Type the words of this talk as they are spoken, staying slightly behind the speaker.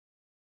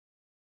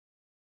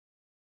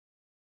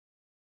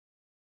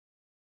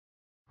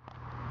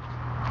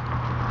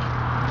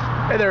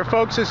Hey there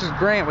folks, this is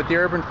Grant with the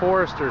Urban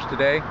Foresters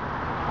today.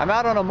 I'm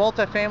out on a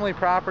multifamily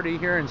property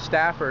here in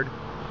Stafford.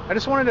 I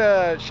just wanted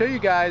to show you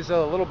guys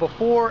a little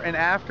before and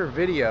after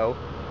video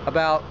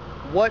about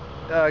what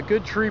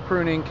good tree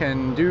pruning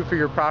can do for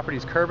your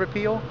property's curb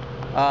appeal.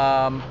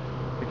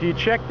 If you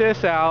check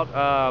this out,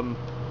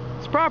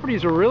 this property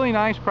is a really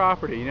nice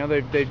property. You know,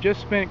 they've just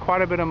spent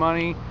quite a bit of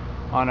money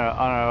on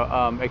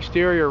a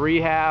exterior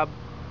rehab,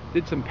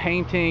 did some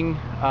painting,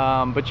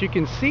 but you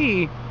can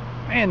see,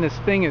 man, this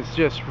thing is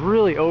just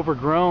really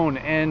overgrown,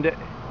 and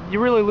you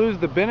really lose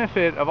the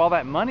benefit of all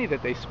that money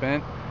that they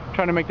spent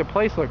trying to make the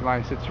place look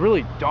nice. It's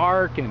really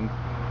dark and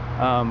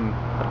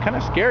kind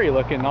of scary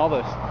looking. All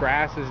the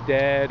grass is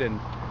dead and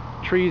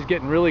trees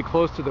getting really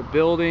close to the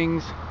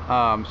buildings,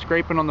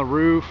 scraping on the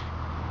roof,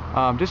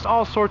 just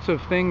all sorts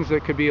of things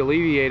that could be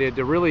alleviated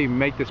to really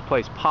make this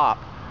place pop.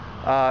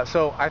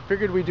 So I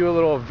figured we'd do a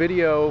little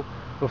video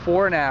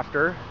before and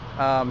after,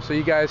 so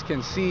you guys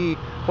can see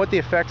what the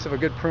effects of a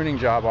good pruning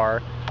job are.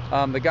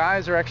 The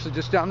guys are actually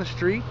just down the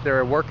street.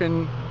 They're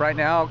working right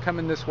now,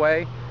 coming this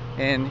way,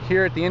 and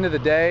here at the end of the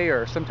day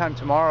or sometime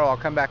tomorrow I'll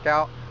come back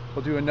out.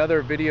 We'll do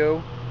another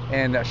video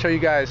and show you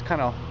guys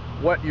kind of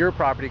what your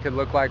property could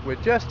look like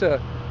with just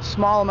a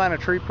small amount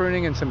of tree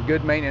pruning and some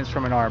good maintenance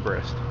from an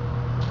arborist.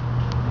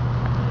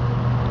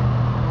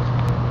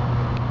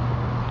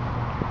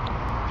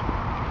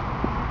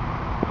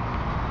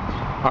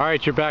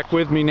 Alright, you're back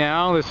with me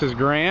now. This is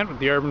Grant with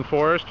the Urban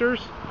Foresters,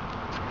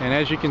 and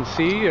as you can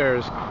see,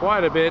 there's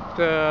quite a bit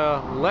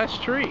less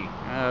tree.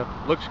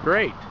 Looks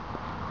great.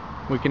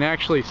 We can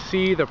actually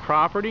see the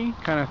property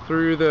kind of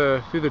through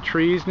the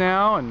trees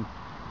now, and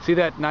see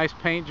that nice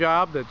paint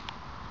job that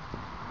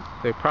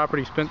the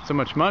property spent so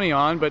much money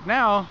on. But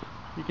now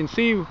you can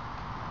see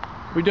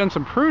we've done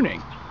some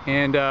pruning,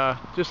 and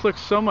just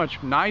looks so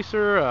much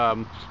nicer,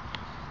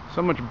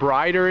 so much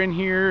brighter in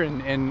here.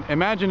 And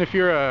imagine if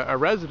you're a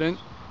resident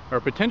or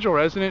a potential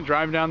resident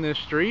driving down this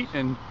street,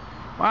 and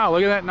wow,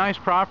 look at that nice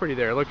property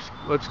there. Looks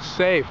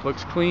safe,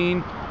 looks clean.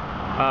 You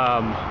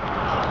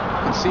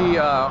can see,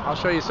 I'll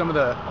show you some of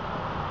the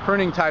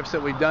pruning types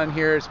that we've done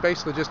here. It's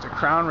basically just a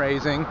crown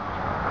raising.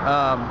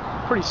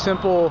 Pretty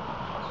simple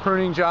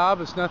pruning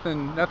job. It's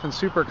nothing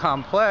super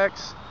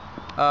complex,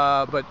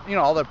 but you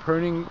know, all the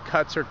pruning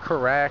cuts are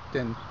correct,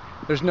 and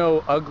there's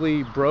no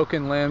ugly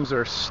broken limbs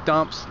or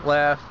stumps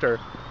left or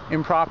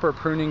improper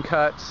pruning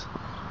cuts.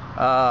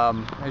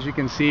 As you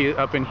can see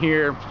up in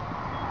here,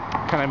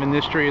 kind of in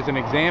this tree as an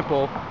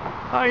example,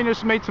 you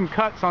just made some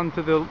cuts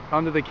onto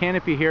the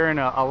canopy here, and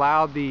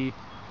allowed the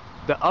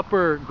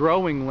upper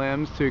growing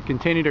limbs to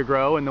continue to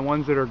grow, and the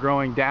ones that are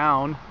growing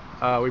down,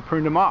 we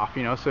pruned them off.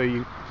 You know, so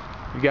you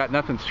got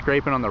nothing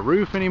scraping on the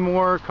roof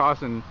anymore,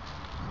 causing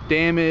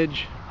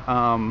damage.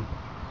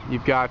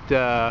 You've got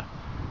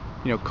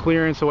you know,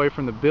 clearance away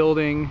from the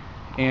building,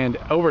 and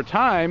over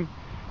time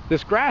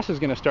this grass is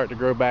going to start to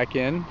grow back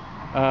in.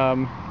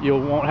 You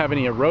won't have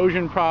any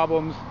erosion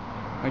problems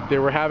like they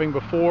were having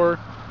before.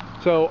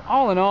 So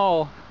all in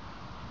all,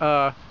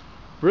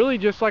 really,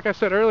 just like I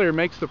said earlier,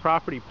 makes the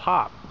property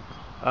pop.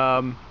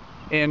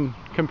 And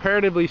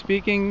comparatively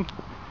speaking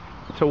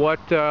to what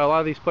a lot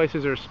of these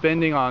places are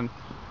spending on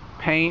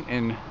paint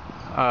and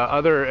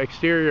other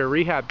exterior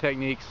rehab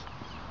techniques,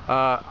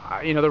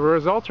 you know, the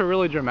results are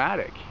really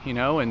dramatic. You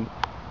know, and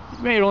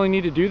you may only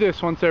need to do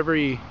this once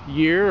every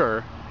year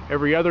or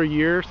every other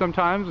year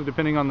sometimes,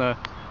 depending on the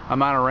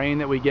amount of rain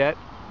that we get.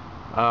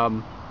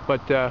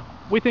 But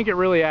we think it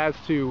really adds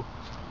to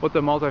what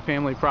the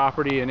multifamily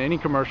property and any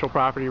commercial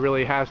property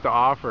really has to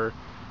offer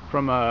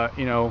from a,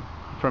 you know,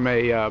 from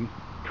a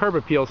curb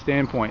appeal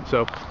standpoint.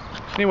 So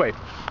anyway,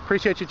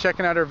 appreciate you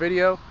checking out our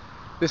video.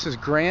 This is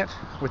Grant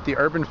with the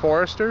Urban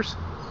Foresters.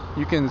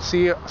 You can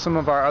see some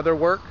of our other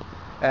work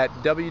at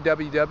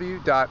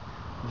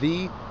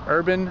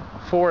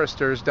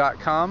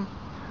www.theurbanforesters.com,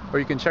 or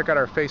you can check out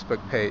our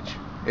Facebook page.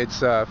 It's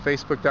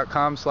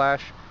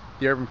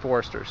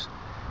facebook.com/theurbanforesters.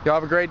 Y'all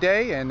have a great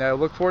day, and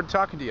look forward to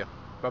talking to you.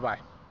 Bye-bye.